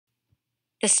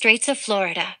The Straits of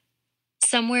Florida,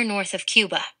 somewhere north of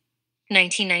Cuba,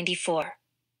 1994.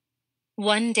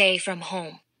 One day from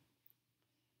home.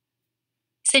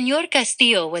 Senor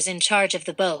Castillo was in charge of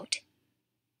the boat.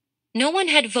 No one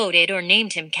had voted or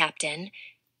named him captain,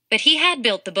 but he had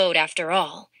built the boat after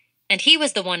all, and he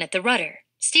was the one at the rudder,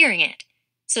 steering it,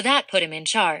 so that put him in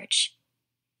charge.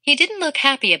 He didn't look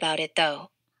happy about it,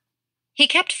 though. He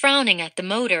kept frowning at the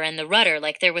motor and the rudder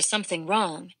like there was something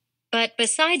wrong, but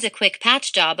besides a quick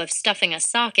patch job of stuffing a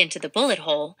sock into the bullet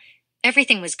hole,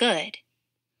 everything was good.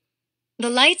 The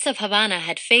lights of Havana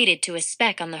had faded to a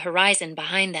speck on the horizon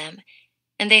behind them,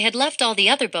 and they had left all the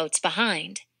other boats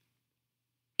behind.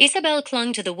 Isabel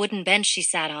clung to the wooden bench she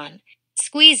sat on,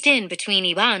 squeezed in between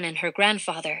Ivan and her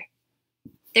grandfather.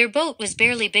 Their boat was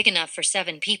barely big enough for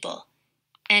 7 people,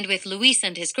 and with Luis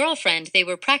and his girlfriend, they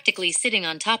were practically sitting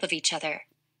on top of each other.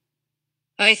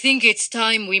 "I think it's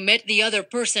time we met the other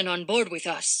person on board with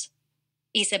us,"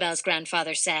 Isabel's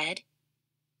grandfather said.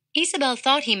 Isabel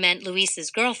thought he meant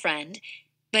Luis's girlfriend,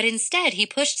 but instead he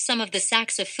pushed some of the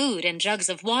sacks of food and jugs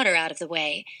of water out of the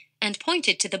way and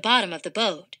pointed to the bottom of the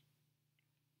boat.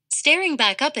 Staring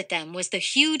back up at them was the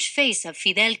huge face of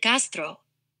Fidel Castro.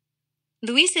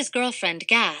 Luis's girlfriend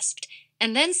gasped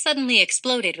and then suddenly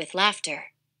exploded with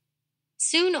laughter.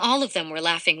 Soon all of them were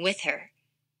laughing with her.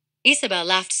 Isabel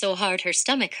laughed so hard her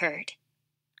stomach hurt.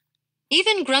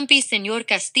 Even grumpy Senor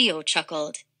Castillo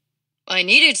chuckled. "I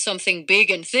needed something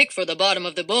big and thick for the bottom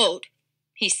of the boat,"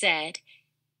 he said.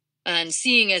 "And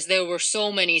seeing as there were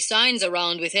so many signs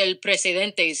around with El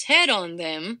Presidente's head on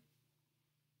them..."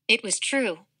 It was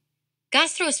true.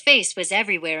 Castro's face was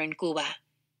everywhere in Cuba.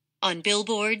 On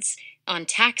billboards, on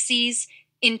taxis,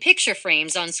 in picture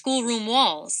frames on schoolroom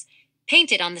walls,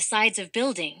 painted on the sides of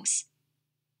buildings.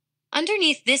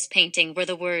 Underneath this painting were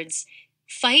the words,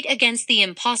 "Fight against the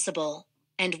impossible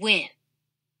and win."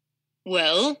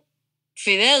 "Well,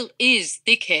 Fidel is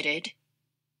thick-headed,"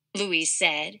 Luis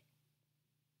said.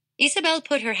 Isabel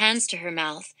put her hands to her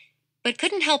mouth, but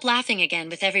couldn't help laughing again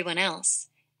with everyone else.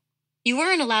 You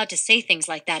weren't allowed to say things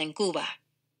like that in Cuba.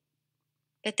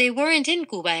 But they weren't in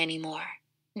Cuba anymore,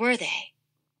 were they?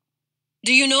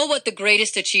 "Do you know what the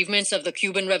greatest achievements of the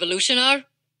Cuban Revolution are?"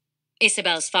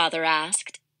 Isabel's father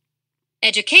asked.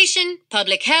 "Education,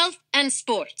 public health, and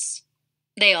sports,"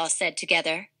 they all said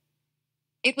together.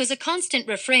 It was a constant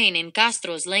refrain in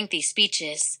Castro's lengthy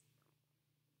speeches.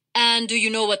 "And do you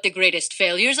know what the greatest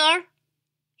failures are?"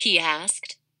 he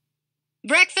asked.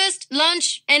 "Breakfast,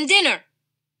 lunch, and dinner,"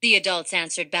 the adults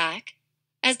answered back,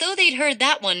 as though they'd heard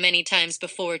that one many times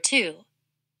before, too.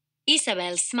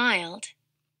 Isabel smiled.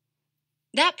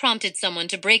 That prompted someone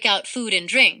to break out food and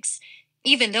drinks,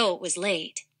 even though it was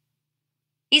late.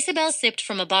 Isabel sipped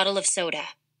from a bottle of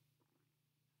soda.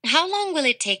 "How long will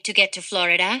it take to get to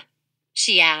Florida?"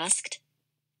 she asked.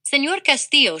 Senor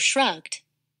Castillo shrugged.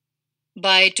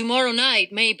 "By tomorrow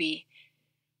night, maybe.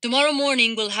 Tomorrow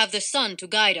morning we'll have the sun to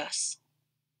guide us."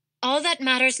 "All that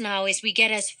matters now is we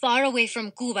get as far away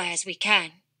from Cuba as we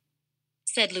can,"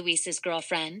 said Luis's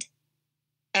girlfriend.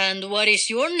 "And what is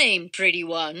your name, pretty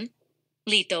one?"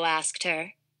 Lito asked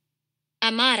her.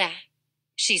 "Amara,"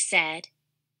 she said.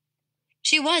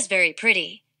 She was very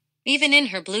pretty, even in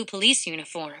her blue police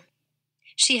uniform.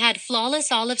 She had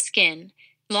flawless olive skin,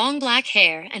 long black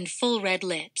hair, and full red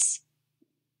lips.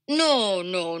 "No,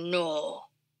 no, no,"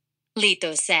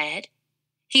 Lito said.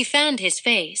 He fanned his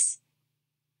face.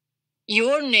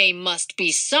 "Your name must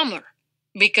be Summer,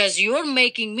 because you're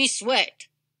making me sweat."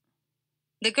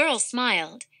 The girl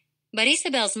smiled, but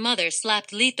Isabel's mother slapped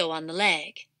Lito on the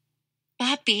leg.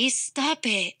 "Papi, stop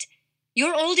it.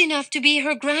 You're old enough to be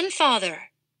her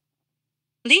grandfather."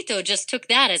 Lito just took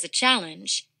that as a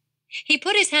challenge. He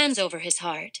put his hands over his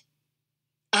heart.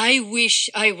 "I wish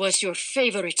I was your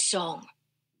favorite song,"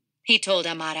 he told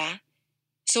Amara,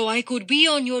 "so I could be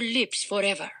on your lips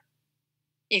forever.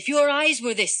 If your eyes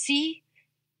were the sea,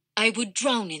 I would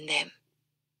drown in them."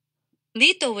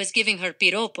 Lito was giving her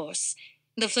piropos,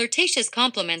 the flirtatious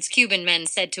compliments Cuban men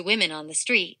said to women on the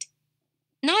street.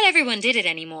 Not everyone did it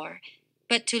anymore,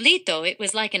 but to Lito it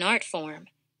was like an art form.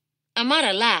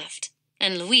 Amara laughed,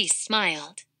 and Luis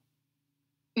smiled.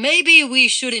 "Maybe we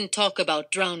shouldn't talk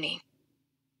about drowning,"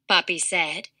 Papi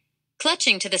said,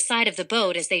 clutching to the side of the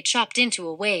boat as they chopped into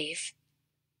a wave.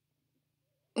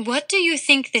 "What do you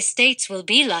think the States will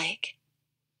be like?"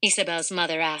 Isabel's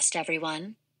mother asked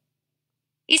everyone.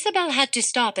 Isabel had to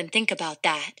stop and think about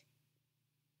that.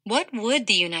 What would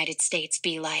the United States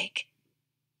be like?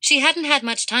 She hadn't had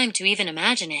much time to even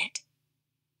imagine it.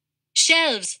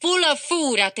 "Shelves full of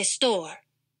food at the store,"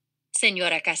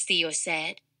 Senora Castillo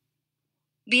said.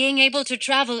 "Being able to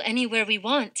travel anywhere we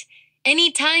want,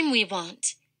 Any time we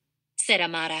want, said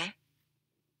Amara.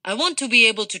 I want to be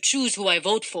able to choose who I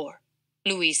vote for,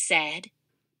 Luis said.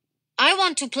 I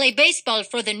want to play baseball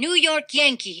for the New York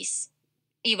Yankees,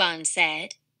 Ivan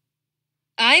said.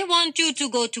 I want you to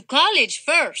go to college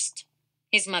first,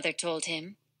 his mother told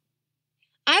him.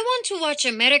 I want to watch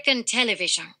American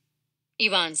television,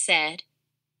 Ivan said.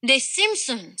 The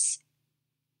Simpsons.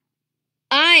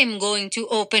 I'm going to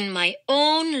open my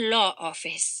own law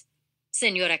office,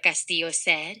 Senora Castillo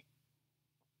said.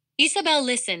 Isabel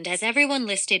listened as everyone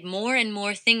listed more and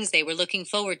more things they were looking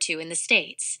forward to in the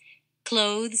States.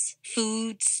 Clothes,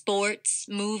 food, sports,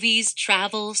 movies,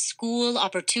 travel, school,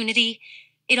 opportunity.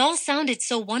 It all sounded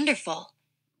so wonderful.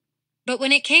 But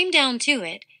when it came down to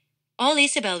it, all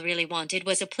Isabel really wanted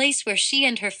was a place where she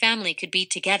and her family could be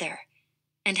together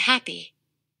and happy.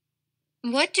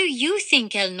 What do you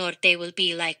think El Norte will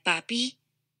be like, Papi?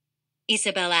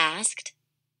 Isabel asked.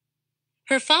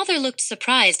 Her father looked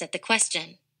surprised at the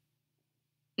question.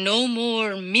 No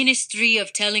more ministry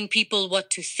of telling people what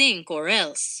to think or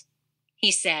else,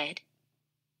 he said.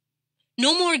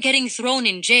 No more getting thrown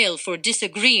in jail for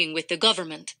disagreeing with the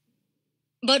government.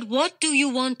 But what do you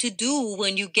want to do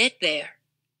when you get there?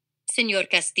 Senor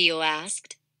Castillo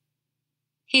asked.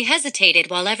 He hesitated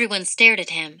while everyone stared at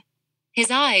him, his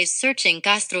eyes searching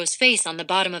Castro's face on the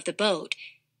bottom of the boat,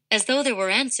 as though there were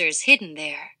answers hidden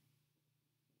there.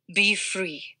 Be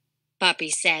free, Papi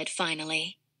said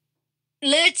finally.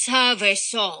 Let's have a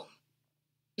song,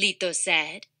 Lito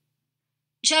said.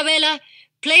 Chavela,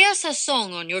 play us a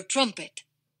song on your trumpet.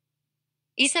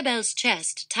 Isabel's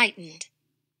chest tightened.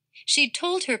 She'd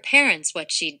told her parents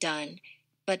what she'd done,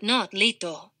 but not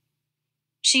Lito.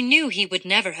 She knew he would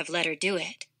never have let her do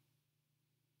it.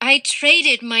 I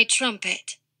traded my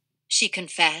trumpet, she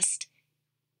confessed,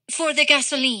 for the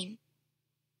gasoline.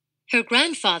 Her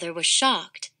grandfather was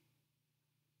shocked.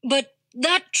 But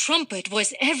that trumpet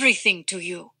was everything to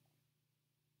you.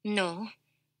 No,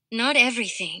 not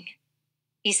everything,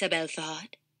 Isabel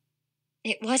thought.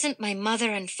 It wasn't my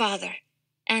mother and father,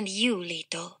 and you,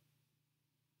 Lito.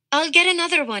 I'll get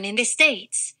another one in the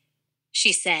States,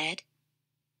 she said.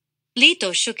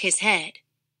 Lito shook his head.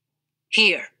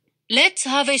 Here, let's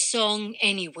have a song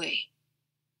anyway.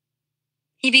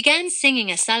 He began singing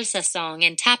a salsa song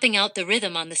and tapping out the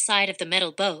rhythm on the side of the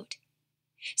metal boat.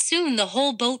 Soon the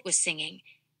whole boat was singing,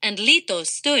 and Lito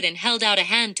stood and held out a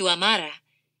hand to Amara,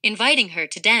 inviting her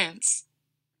to dance.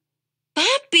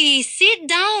 Papi, sit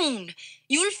down!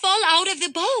 You'll fall out of the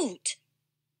boat,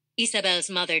 Isabel's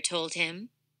mother told him.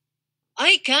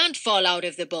 I can't fall out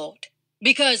of the boat,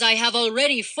 because I have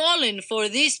already fallen for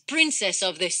this princess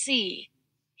of the sea,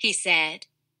 he said.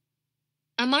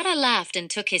 Amara laughed and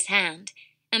took his hand,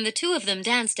 and the two of them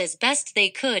danced as best they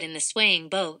could in the swaying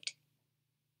boat.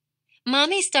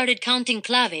 Mommy started counting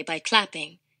clave by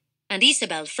clapping, and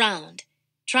Isabel frowned,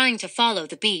 trying to follow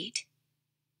the beat.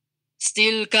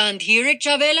 Still can't hear it,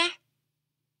 Chavela?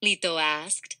 Lito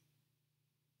asked.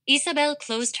 Isabel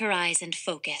closed her eyes and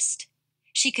focused.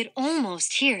 She could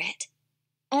almost hear it.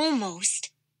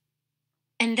 Almost.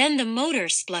 And then the motor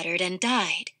spluttered and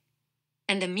died,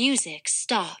 and the music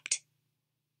stopped.